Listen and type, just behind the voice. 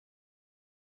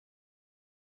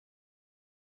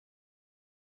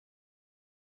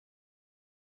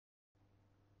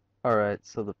Alright,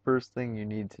 so the first thing you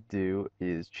need to do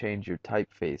is change your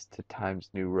typeface to Times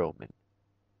New Roman.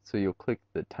 So you'll click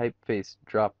the typeface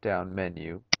drop-down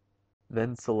menu,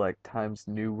 then select Times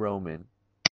New Roman.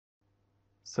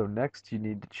 So next you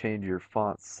need to change your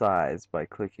font size by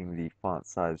clicking the font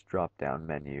size drop-down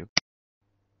menu,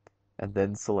 and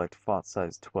then select font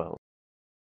size 12.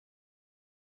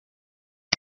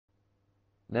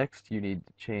 Next you need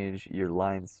to change your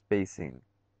line spacing,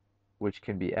 which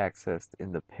can be accessed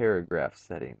in the paragraph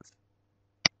settings.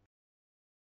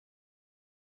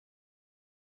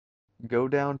 Go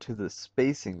down to the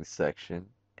spacing section,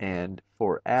 and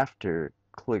for after,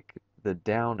 click the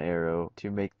down arrow to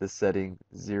make the setting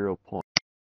 0 point.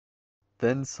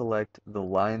 Then select the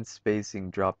line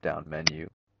spacing drop-down menu.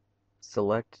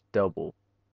 Select double.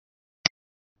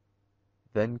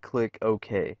 Then click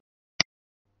OK.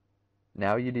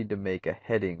 Now you need to make a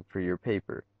heading for your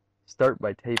paper. Start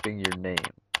by typing your name.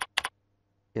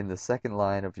 In the second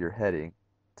line of your heading,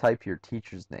 type your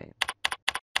teacher's name.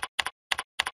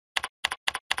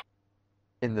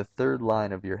 In the third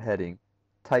line of your heading,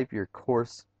 type your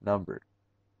course number.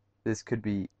 This could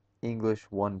be English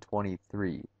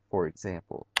 123, for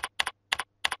example.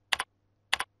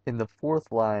 In the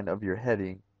fourth line of your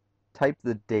heading, type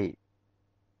the date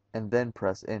and then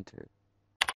press enter.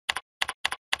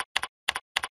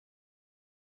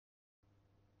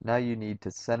 Now you need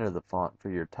to center the font for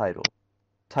your title.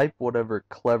 Type whatever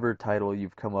clever title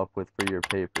you've come up with for your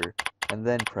paper and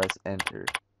then press enter.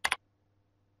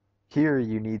 Here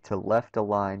you need to left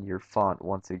align your font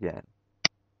once again.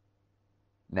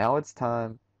 Now it's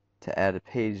time to add a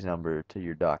page number to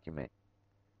your document.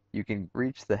 You can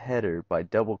reach the header by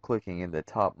double-clicking in the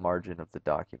top margin of the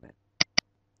document.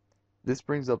 This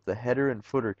brings up the header and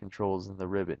footer controls in the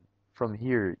ribbon. From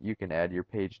here, you can add your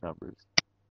page numbers.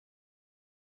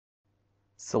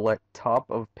 Select top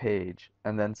of page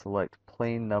and then select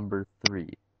plain number 3.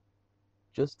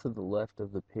 Just to the left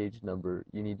of the page number,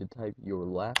 you need to type your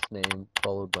last name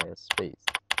followed by a space.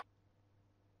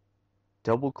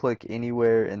 Double-click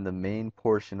anywhere in the main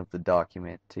portion of the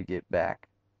document to get back.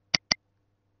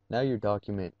 Now your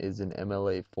document is in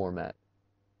MLA format.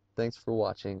 Thanks for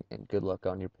watching and good luck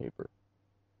on your paper.